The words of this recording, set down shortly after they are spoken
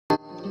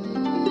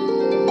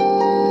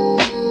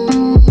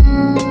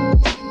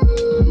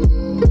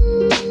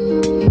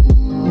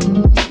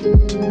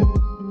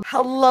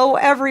Hello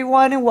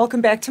everyone and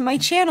welcome back to my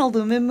channel,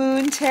 Lumen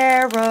Moon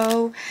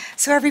Tarot.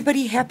 So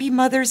everybody, happy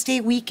Mother's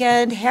Day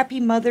weekend. Happy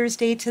Mother's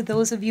Day to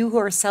those of you who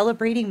are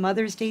celebrating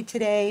Mother's Day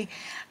today.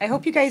 I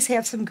hope you guys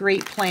have some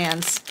great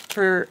plans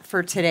for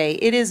today.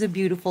 It is a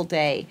beautiful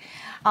day.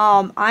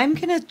 I'm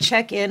going to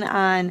check in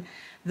on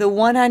the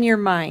one on your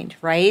mind,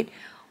 right?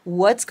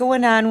 What's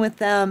going on with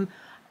them?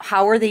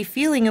 How are they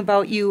feeling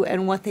about you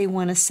and what they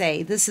want to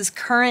say? This is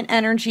current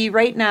energy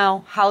right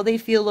now, how they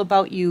feel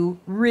about you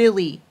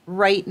really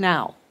right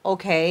now,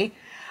 okay?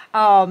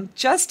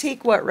 Just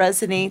take what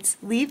resonates,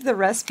 leave the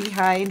rest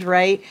behind,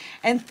 right?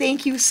 And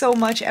thank you so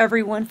much,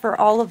 everyone, for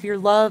all of your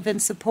love and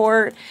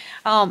support.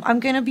 I'm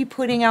going to be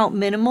putting out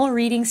minimal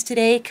readings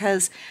today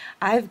because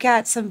I've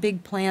got some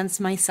big plans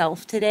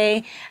myself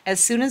today. As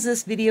soon as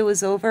this video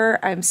is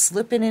over, I'm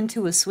slipping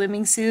into a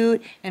swimming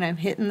suit and I'm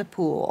hitting the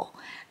pool.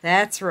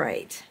 That's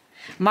right.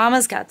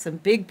 Mama's got some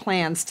big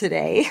plans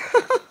today.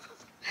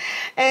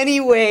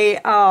 Anyway,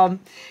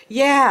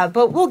 yeah,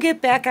 but we'll get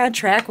back on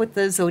track with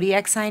the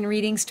zodiac sign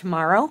readings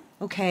tomorrow,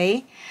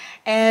 okay?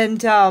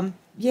 And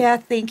yeah,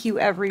 thank you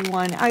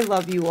everyone. I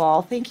love you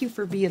all. Thank you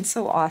for being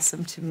so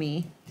awesome to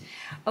me.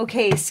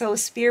 Okay, so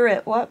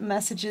Spirit, what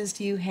messages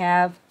do you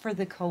have for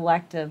the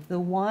collective, the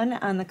one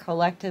on the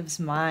collective's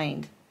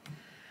mind?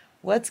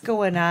 What's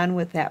going on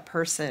with that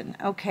person?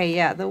 Okay,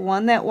 yeah, the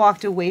one that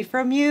walked away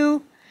from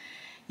you.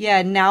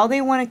 Yeah, now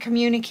they want to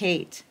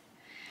communicate.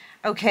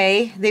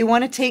 Okay, they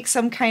want to take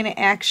some kind of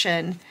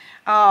action.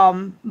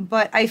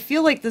 But I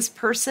feel like this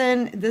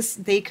person,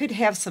 they could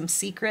have some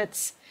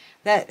secrets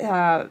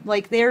that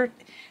like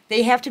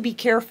they have to be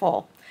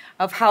careful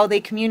of how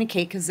they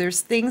communicate, because there's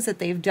things that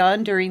they've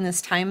done during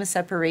this time of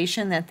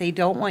separation that they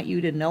don't want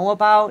you to know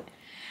about.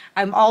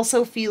 I'm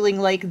also feeling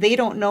like they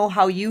don't know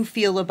how you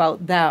feel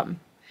about them.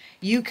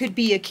 You could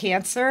be a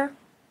Cancer.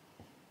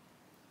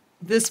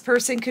 This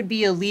person could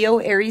be a Leo,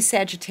 Aries,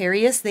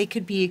 Sagittarius. They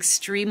could be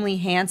extremely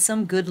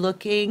handsome,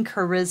 good-looking,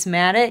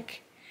 charismatic.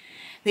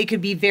 They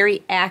could be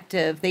very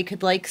active. They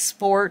could like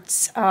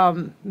sports.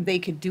 They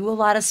could do a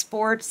lot of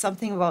sports,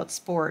 something about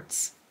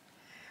sports.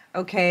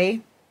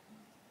 Okay?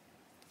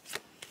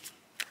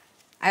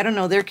 I don't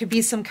know. There could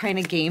be some kind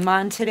of game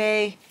on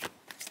today.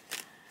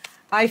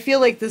 I feel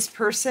like this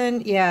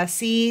person, yeah,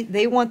 see,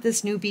 they want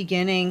this new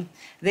beginning.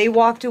 They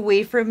walked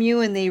away from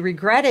you and they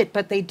regret it,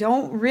 but they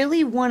don't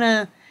really want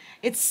to.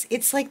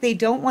 It's like they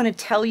don't want to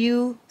tell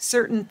you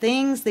certain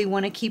things. They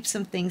want to keep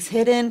some things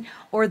hidden,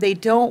 or they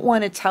don't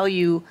want to tell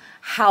you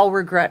how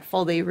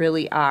regretful they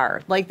really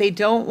are. Like they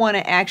don't want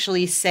to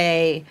actually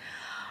say,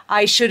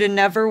 I should have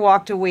never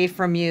walked away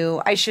from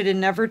you. I should have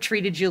never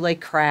treated you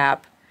like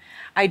crap.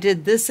 I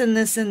did this and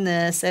this and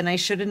this, and I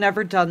should have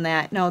never done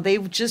that. No, they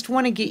just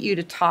want to get you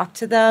to talk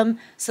to them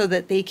so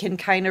that they can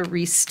kind of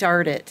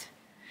restart it.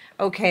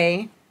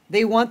 Okay?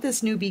 They want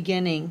this new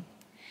beginning.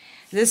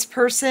 This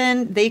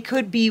person, they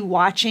could be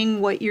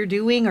watching what you're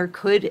doing, or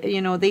could,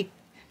 you know, they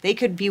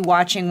could be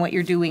watching what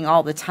you're doing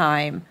all the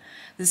time.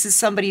 This is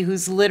somebody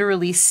who's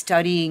literally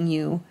studying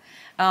you.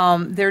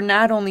 They're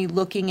not only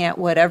looking at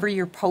whatever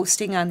you're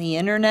posting on the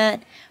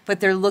internet, but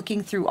they're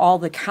looking through all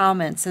the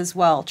comments as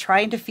well,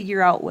 trying to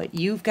figure out what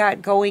you've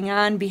got going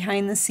on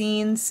behind the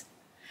scenes.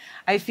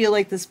 I feel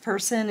like this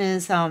person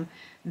is,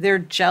 they're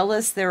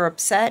jealous, they're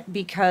upset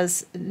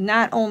because,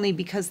 not only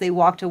because they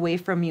walked away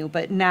from you,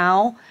 but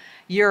now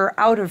you're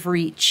out of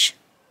reach.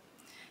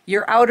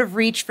 You're out of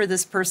reach for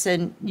this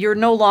person. You're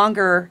no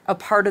longer a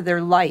part of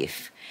their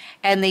life.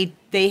 And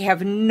they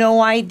have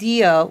no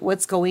idea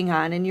what's going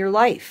on in your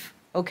life.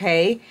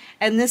 Okay?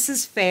 And this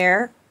is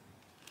fair.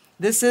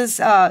 This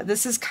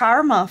is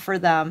karma for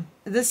them.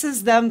 This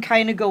is them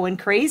kind of going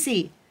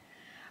crazy.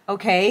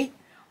 Okay?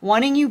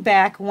 Wanting you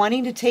back,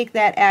 wanting to take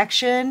that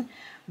action,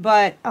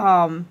 but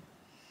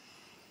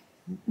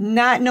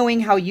not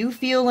knowing how you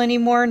feel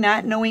anymore,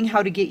 not knowing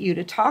how to get you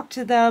to talk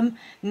to them,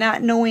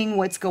 not knowing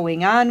what's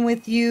going on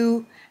with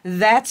you.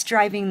 That's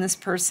driving this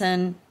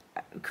person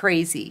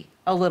crazy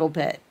a little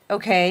bit,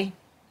 okay?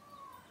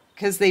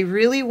 Because they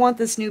really want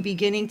this new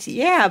beginning to,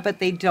 yeah, but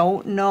they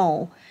don't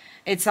know.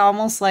 It's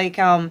almost like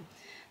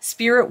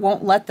Spirit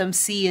won't let them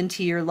see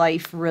into your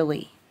life,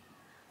 really.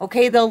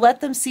 Okay, they'll let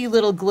them see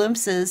little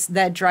glimpses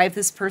that drive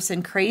this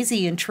person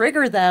crazy and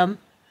trigger them.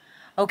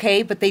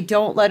 Okay, but they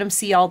don't let them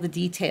see all the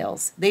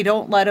details. They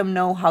don't let them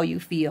know how you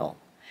feel.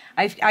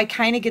 I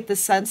kind of get the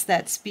sense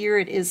that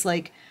Spirit is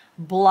like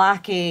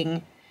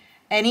blocking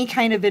any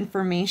kind of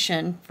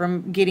information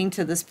from getting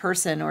to this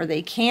person, or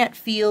they can't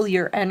feel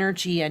your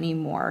energy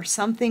anymore.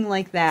 Something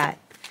like that.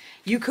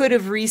 You could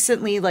have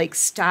recently like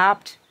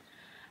stopped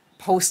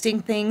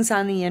posting things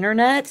on the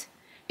internet.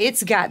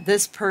 It's got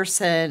this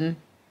person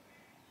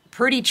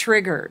pretty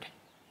triggered.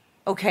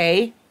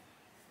 Okay?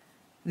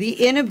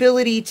 The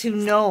inability to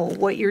know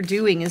what you're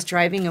doing is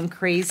driving them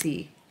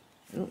crazy.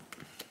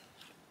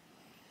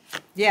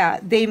 Yeah,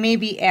 they may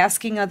be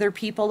asking other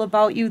people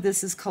about you.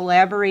 This is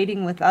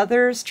collaborating with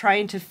others,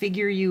 trying to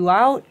figure you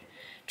out,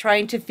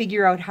 trying to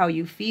figure out how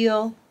you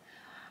feel,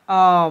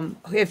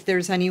 if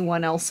there's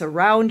anyone else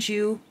around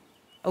you.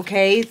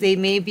 Okay, they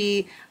may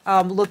be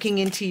looking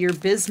into your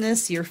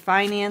business, your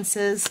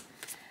finances.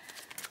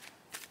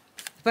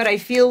 But I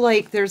feel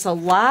like there's a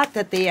lot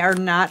that they are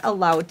not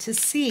allowed to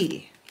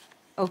see.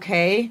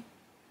 Okay?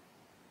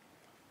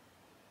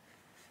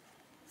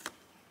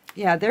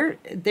 Yeah,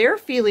 they're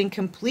feeling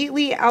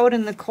completely out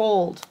in the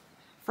cold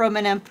from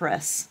an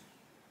Empress.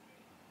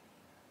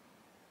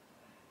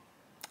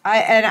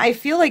 I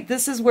feel like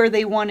this is where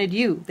they wanted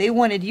you. They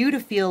wanted you to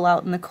feel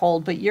out in the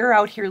cold, but you're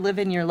out here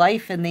living your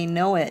life and they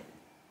know it.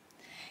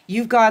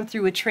 You've gone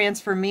through a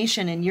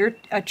transformation and you're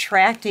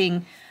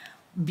attracting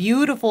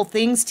beautiful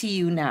things to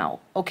you now,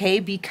 okay?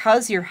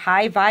 Because you're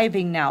high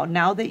vibing now.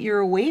 Now that you're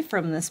away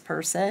from this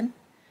person,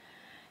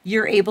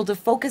 you're able to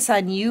focus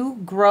on you,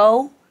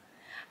 grow.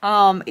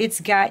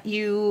 It's got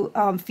you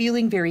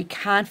feeling very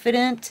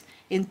confident,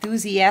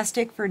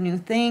 enthusiastic for new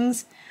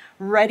things,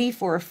 ready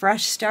for a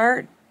fresh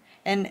start.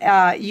 And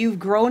you've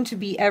grown to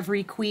be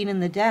every queen in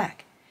the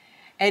deck.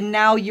 And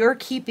now you're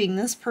keeping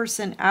this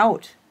person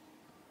out.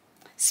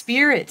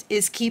 Spirit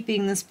is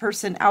keeping this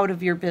person out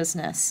of your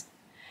business.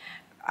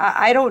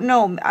 I don't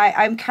know.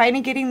 I'm kind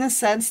of getting the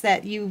sense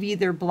that you've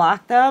either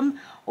blocked them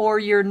or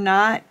you're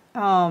not,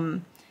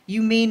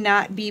 you may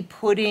not be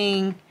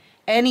putting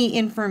any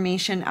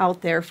information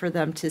out there for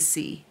them to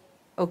see.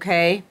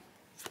 Okay?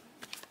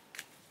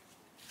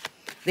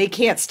 They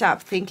can't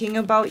stop thinking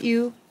about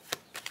you.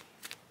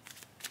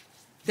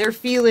 They're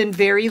feeling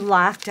very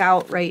locked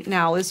out right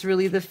now is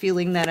really the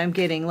feeling that I'm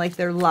getting. Like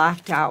they're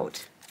locked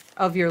out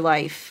of your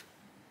life.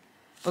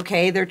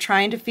 Okay? They're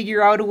trying to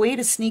figure out a way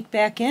to sneak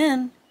back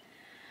in.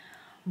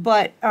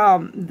 But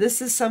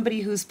this is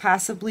somebody who's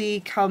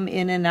possibly come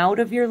in and out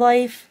of your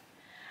life.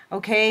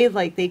 Okay?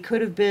 Like they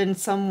could have been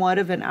somewhat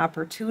of an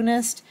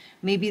opportunist.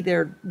 Maybe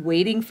they're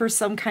waiting for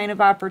some kind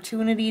of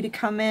opportunity to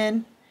come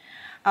in.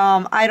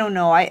 I don't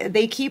know.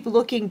 They keep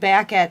looking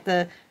back at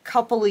the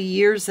couple of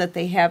years that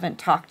they haven't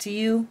talked to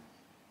you.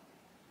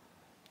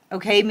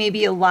 Okay,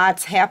 maybe a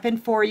lot's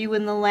happened for you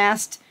in the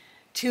last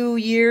 2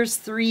 years,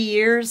 3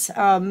 years,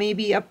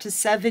 maybe up to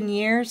 7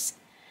 years.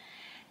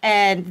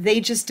 And they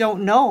just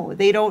don't know.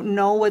 They don't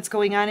know what's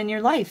going on in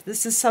your life.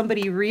 This is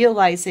somebody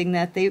realizing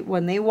that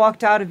when they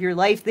walked out of your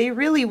life, they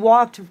really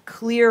walked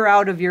clear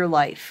out of your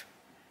life.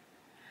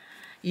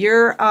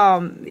 You're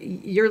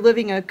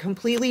living a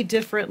completely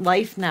different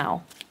life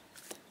now.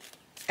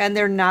 And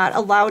they're not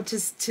allowed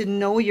to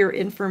know your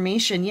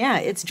information. Yeah,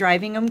 it's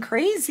driving them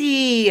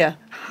crazy.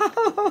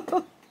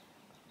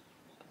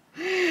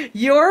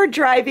 You're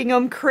driving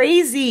them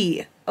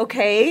crazy,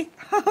 okay?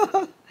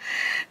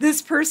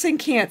 This person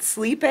can't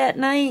sleep at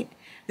night.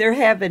 They're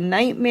having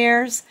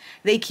nightmares.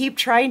 They keep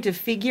trying to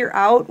figure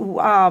out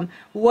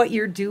what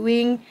you're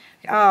doing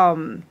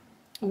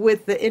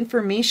with the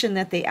information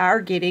that they are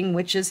getting,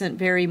 which isn't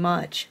very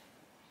much.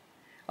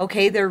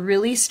 Okay, they're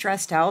really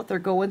stressed out. They're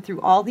going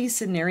through all these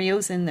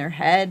scenarios in their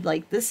head.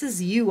 Like, this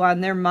is you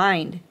on their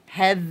mind.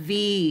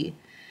 Heavy.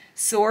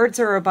 Swords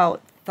are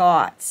about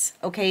thoughts.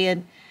 Okay,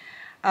 and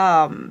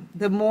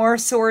the more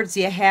swords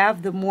you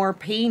have, the more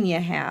pain you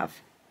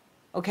have.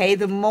 Okay,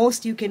 the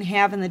most you can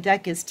have in the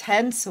deck is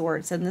 10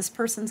 swords, and this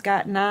person's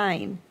got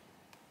 9.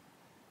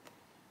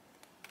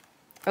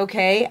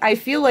 Okay, I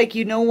feel like,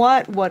 you know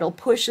what? What'll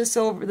push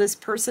this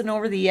person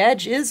over the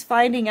edge is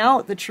finding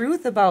out the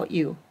truth about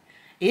you.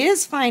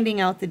 Is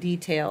finding out the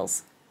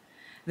details.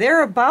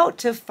 They're about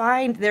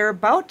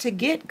to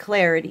get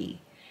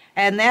clarity.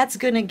 And that's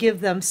going to give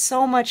them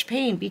so much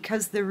pain,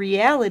 because the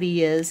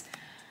reality is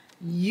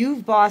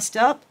you've bossed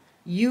up,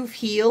 you've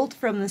healed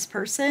from this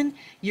person,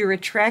 you're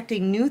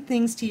attracting new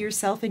things to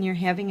yourself, and you're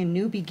having a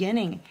new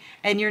beginning.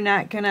 And you're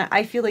not going to,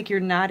 I feel like you're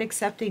not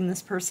accepting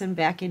this person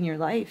back in your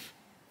life.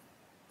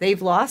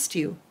 They've lost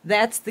you.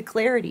 That's the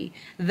clarity.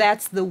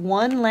 That's the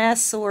one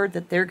last sword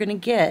that they're going to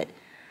get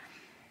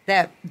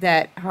that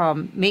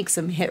makes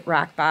them hit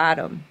rock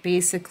bottom,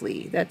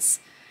 basically. That's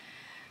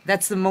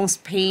the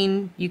most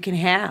pain you can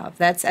have.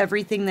 That's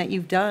everything that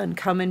you've done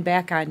coming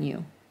back on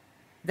you.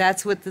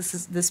 That's what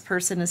this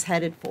person is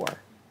headed for.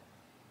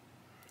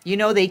 You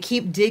know, they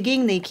keep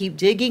digging, they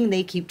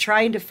keep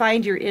trying to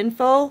find your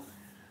info.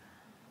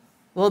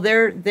 Well,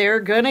 they're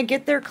going to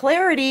get their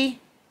clarity.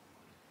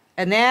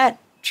 And that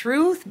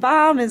truth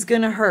bomb is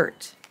going to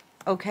hurt.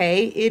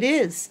 Okay? It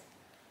is.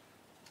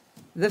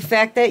 The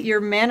fact that you're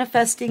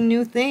manifesting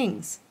new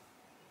things.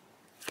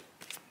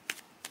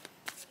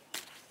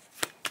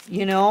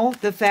 You know,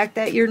 the fact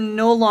that you're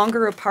no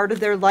longer a part of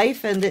their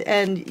life,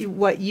 and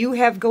what you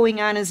have going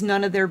on is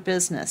none of their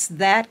business.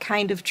 That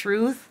kind of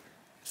truth,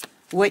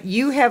 what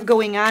you have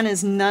going on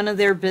is none of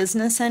their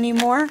business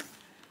anymore.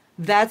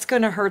 That's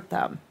going to hurt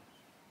them.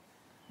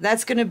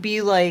 That's going to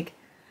be like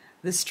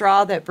the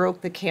straw that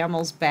broke the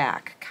camel's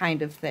back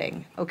kind of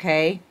thing,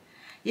 okay?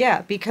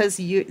 Yeah, because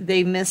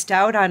they missed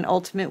out on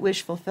ultimate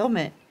wish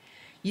fulfillment.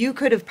 You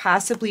could have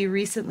possibly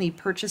recently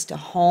purchased a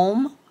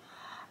home.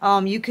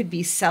 You could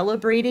be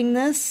celebrating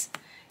this.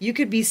 You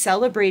could be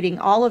celebrating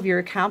all of your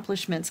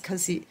accomplishments,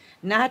 because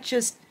not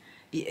just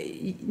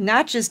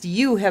Not just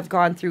you have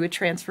gone through a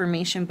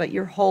transformation, but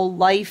your whole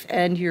life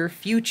and your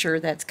future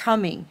that's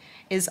coming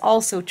is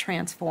also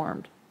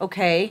transformed.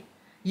 Okay?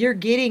 You're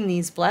getting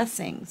these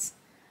blessings.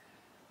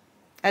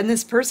 And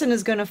this person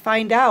is going to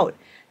find out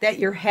that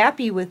you're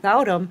happy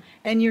without them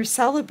and you're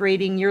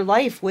celebrating your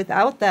life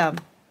without them.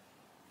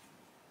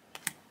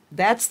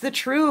 That's the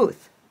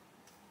truth.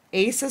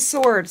 Ace of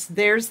Swords,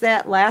 there's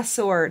that last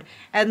sword.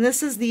 And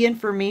this is the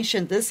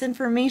information. This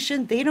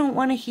information they don't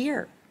want to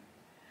hear.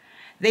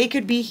 They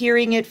could be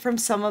hearing it from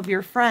some of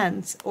your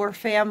friends or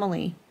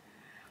family.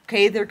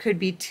 Okay, there could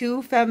be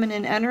two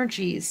feminine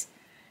energies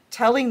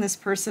telling this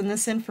person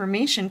this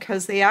information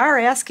because they are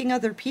asking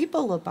other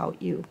people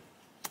about you.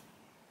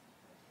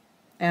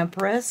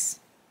 Empress.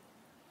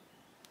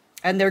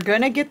 And they're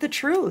going to get the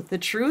truth. The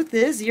truth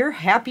is you're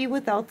happy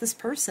without this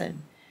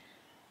person.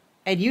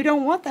 And you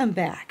don't want them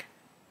back.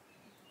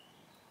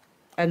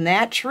 And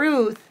that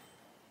truth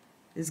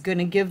is going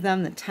to give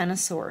them the Ten of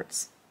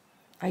Swords.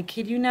 I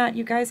kid you not,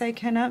 you guys, I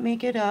cannot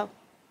make it up.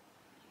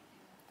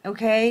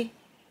 Okay?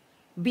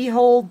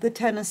 Behold the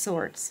Ten of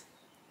Swords.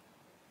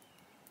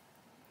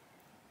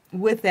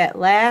 With that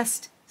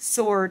last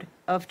sword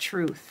of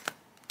truth.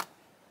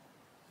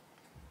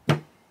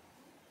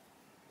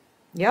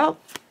 Yep.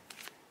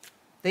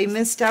 They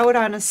missed out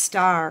on a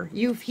star.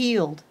 You've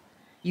healed.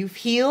 You've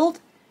healed.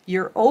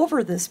 You're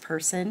over this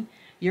person.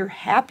 You're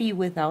happy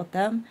without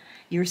them.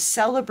 You're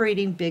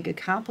celebrating big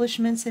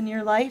accomplishments in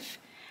your life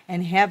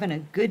and having a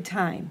good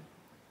time.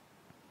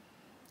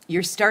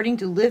 You're starting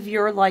to live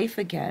your life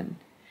again.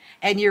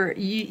 And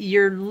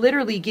you're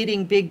literally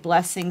getting big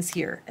blessings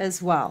here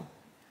as well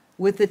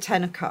with the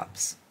Ten of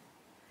Cups.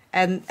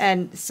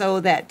 And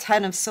so that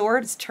Ten of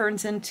Swords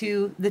turns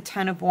into the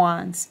Ten of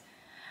Wands,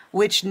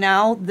 which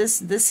now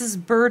this is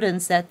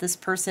burdens that this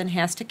person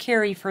has to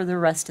carry for the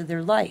rest of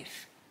their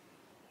life.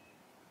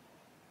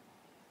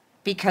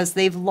 Because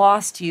they've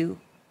lost you,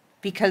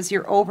 because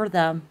you're over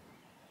them,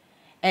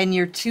 and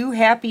you're too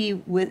happy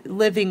with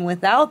living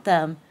without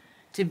them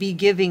to be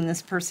giving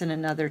this person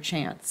another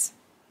chance.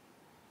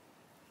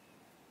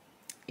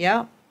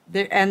 Yeah,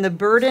 and the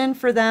burden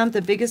for them,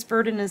 the biggest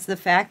burden is the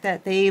fact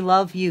that they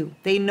love you.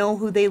 They know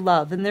who they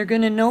love, and they're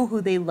going to know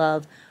who they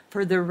love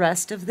for the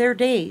rest of their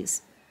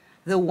days.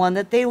 The one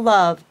that they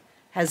love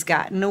has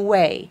gotten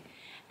away,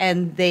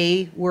 and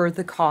they were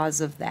the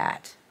cause of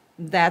that.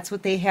 That's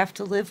what they have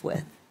to live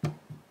with.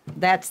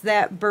 That's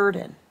that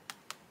burden.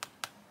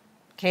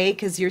 Okay,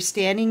 because you're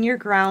standing your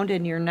ground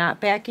and you're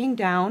not backing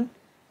down,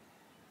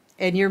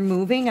 and you're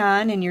moving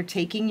on, and you're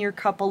taking your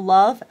cup of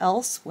love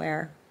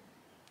elsewhere.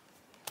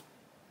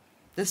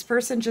 This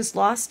person just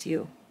lost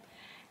you,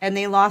 and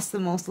they lost the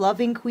most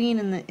loving queen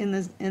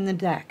in the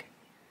deck.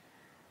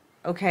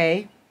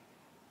 Okay?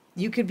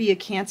 You could be a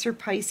Cancer,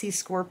 Pisces,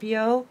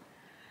 Scorpio,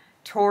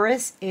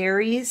 Taurus,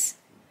 Aries,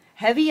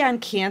 heavy on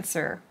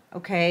Cancer,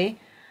 okay?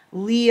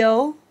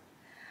 Leo,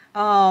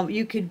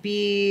 you could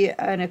be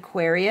an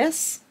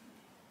Aquarius,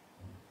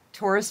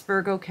 Taurus,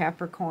 Virgo,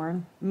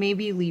 Capricorn,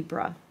 maybe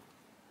Libra.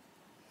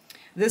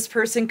 This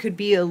person could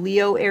be a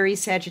Leo,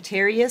 Aries,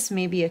 Sagittarius,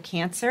 maybe a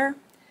Cancer.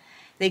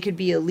 They could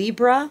be a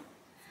Libra.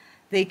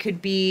 They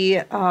could be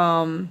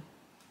a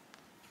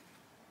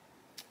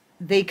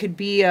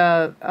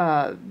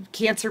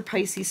Cancer,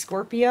 Pisces,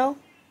 Scorpio.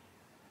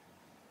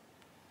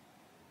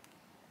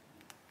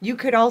 You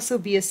could also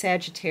be a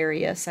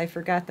Sagittarius. I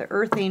forgot the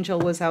Earth Angel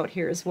was out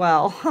here as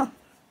well.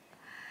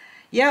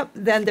 Yep,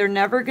 then they're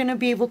never going to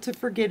be able to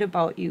forget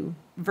about you.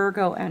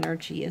 Virgo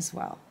energy as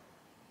well.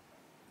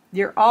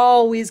 You're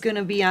always going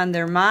to be on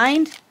their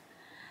mind.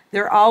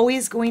 They're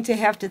always going to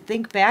have to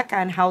think back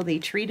on how they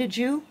treated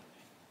you.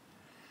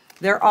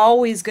 They're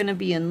always going to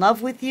be in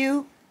love with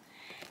you.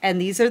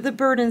 And these are the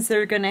burdens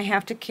they're going to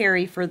have to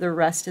carry for the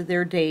rest of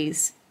their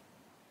days.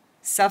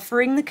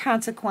 Suffering the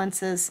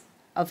consequences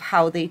of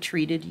how they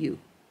treated you.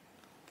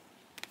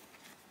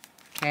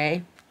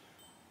 Okay?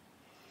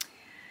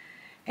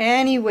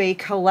 Anyway,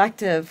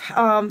 collective.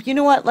 You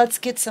know what? Let's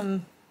get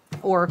some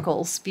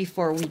oracles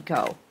before we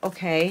go.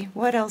 Okay?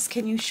 What else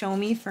can you show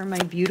me for my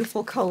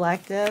beautiful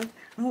collective?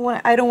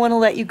 I don't want to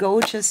let you go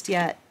just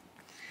yet.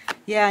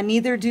 Yeah,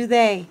 neither do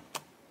they.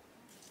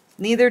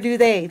 Neither do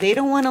they. They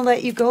don't want to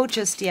let you go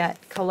just yet,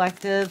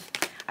 collective.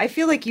 I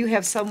feel like you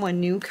have someone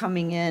new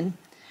coming in.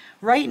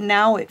 Right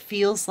now, it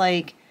feels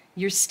like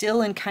you're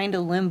still in kind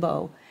of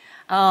limbo.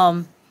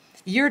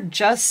 You're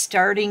just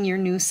starting your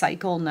new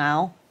cycle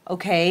now,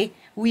 okay?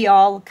 We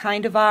all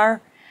kind of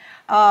are.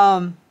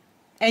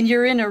 And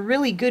you're in a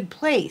really good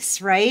place,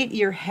 right?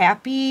 You're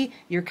happy,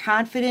 you're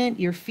confident,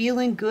 you're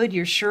feeling good,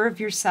 you're sure of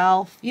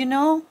yourself, you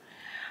know?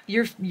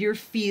 You're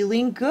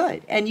feeling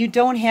good, and you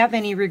don't have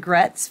any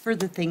regrets for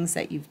the things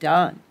that you've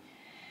done.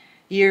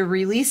 You're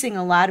releasing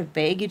a lot of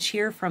baggage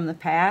here from the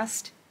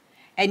past,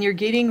 and you're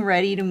getting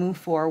ready to move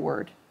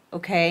forward,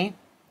 okay?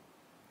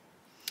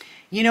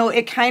 You know,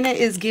 it kind of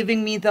is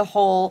giving me the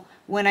whole,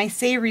 when I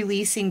say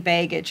releasing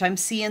baggage, I'm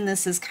seeing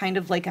this as kind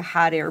of like a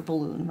hot air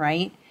balloon,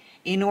 right?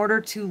 In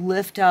order to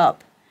lift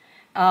up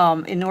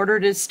In order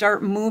to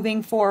start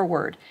moving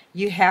forward,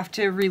 you have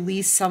to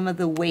release some of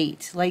the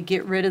weight, like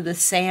get rid of the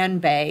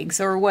sandbags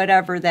or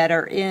whatever that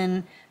are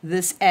in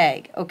this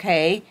egg,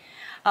 okay?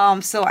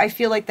 So I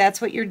feel like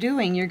that's what you're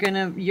doing.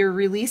 You're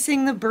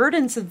releasing the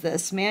burdens of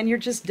this, man. You're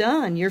just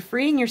done. You're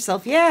freeing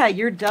yourself. Yeah,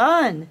 you're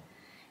done.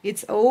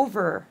 It's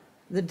over.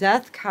 The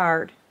Death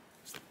card.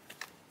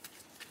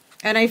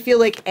 And I feel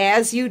like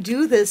as you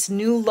do this,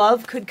 new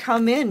love could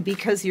come in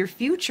because your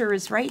future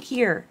is right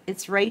here.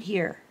 It's right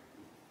here.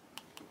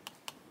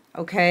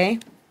 Okay?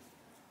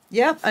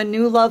 Yep, a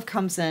new love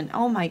comes in.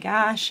 Oh my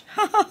gosh.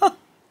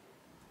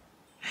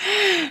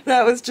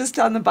 That was just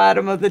on the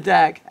bottom of the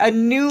deck. A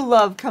new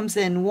love comes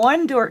in.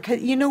 One door,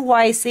 you know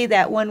why I say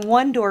that? When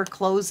one door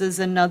closes,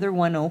 another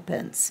one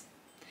opens.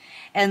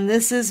 And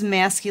this is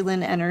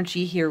masculine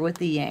energy here with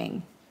the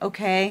yang.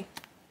 Okay?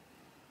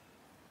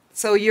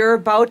 So you're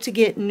about to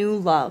get new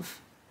love.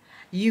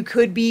 You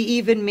could be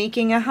even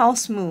making a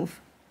house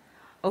move.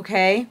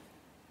 Okay?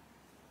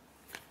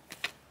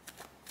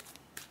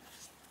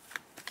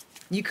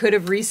 You could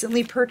have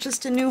recently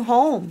purchased a new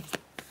home.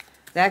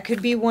 That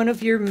could be one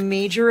of your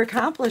major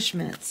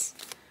accomplishments.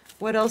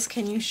 What else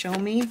can you show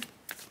me?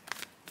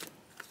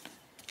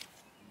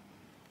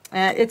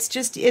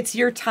 It's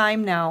your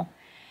time now.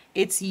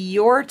 It's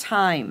your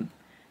time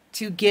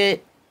to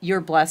get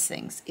your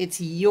blessings.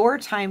 It's your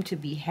time to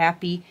be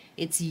happy.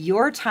 It's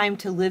your time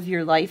to live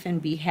your life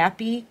and be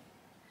happy.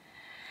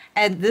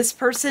 And this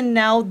person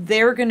now,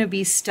 they're going to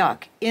be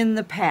stuck in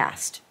the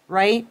past,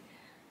 right?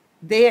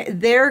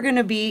 They're going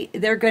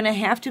to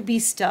have to be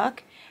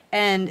stuck,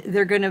 and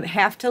they're going to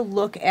have to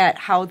look at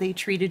how they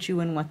treated you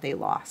and what they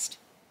lost.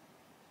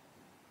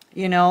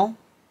 You know?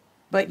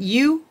 But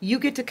you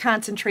get to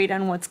concentrate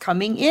on what's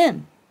coming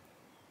in.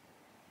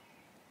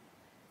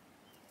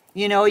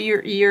 You know,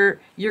 you're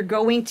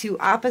going to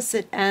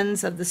opposite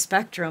ends of the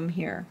spectrum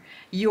here.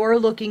 You're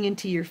looking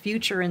into your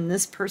future, and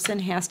this person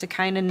has to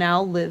kind of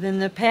now live in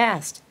the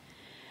past.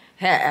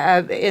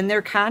 In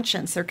their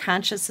conscience. Their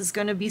conscience is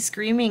going to be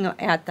screaming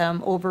at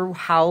them over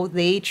how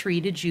they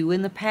treated you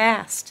in the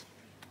past.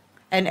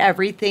 And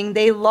everything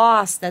they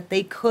lost that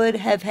they could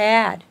have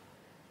had.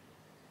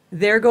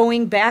 They're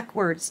going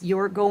backwards.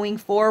 You're going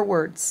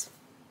forwards.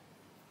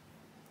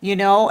 You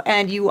know,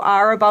 and you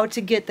are about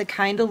to get the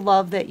kind of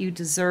love that you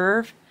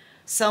deserve.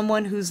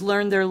 Someone who's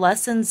learned their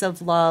lessons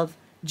of love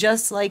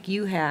just like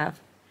you have.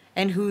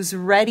 And who's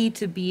ready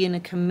to be in a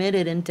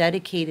committed and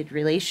dedicated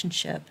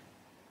relationship.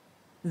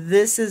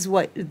 This is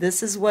what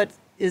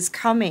is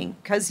coming,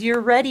 because you're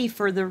ready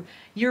for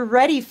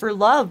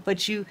love,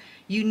 but you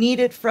need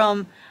it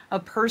from a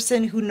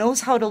person who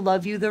knows how to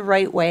love you the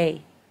right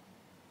way.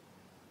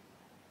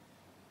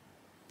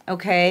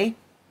 Okay?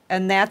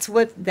 And that's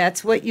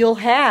what you'll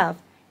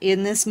have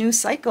in this new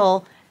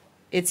cycle.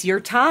 It's your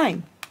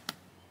time.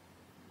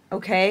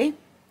 Okay?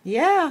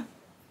 Yeah.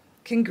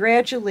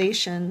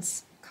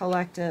 Congratulations,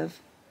 collective.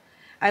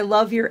 I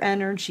love your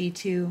energy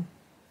too.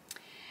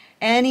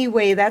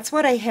 Anyway, that's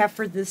what I have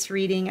for this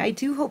reading. I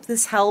do hope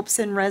this helps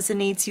and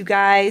resonates, you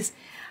guys.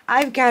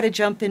 I've got to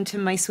jump into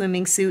my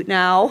swimming suit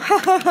now.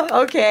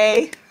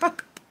 Okay.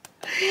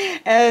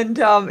 And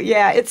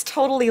yeah, it's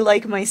totally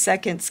like my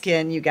second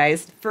skin, you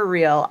guys, for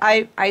real.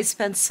 I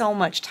spend so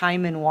much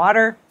time in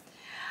water.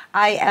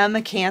 I am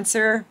a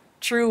Cancer,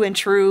 true and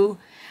true.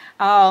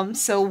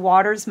 So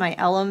water's my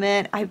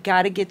element. I've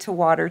got to get to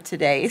water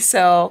today.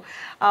 So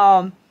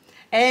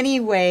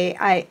anyway,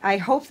 I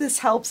hope this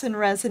helps and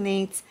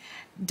resonates.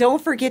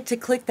 Don't forget to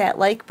click that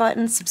like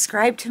button,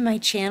 subscribe to my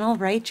channel,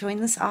 right?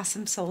 Join this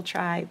awesome soul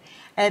tribe.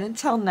 And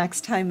until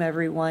next time,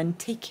 everyone,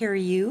 take care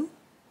of you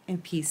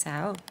and peace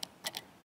out.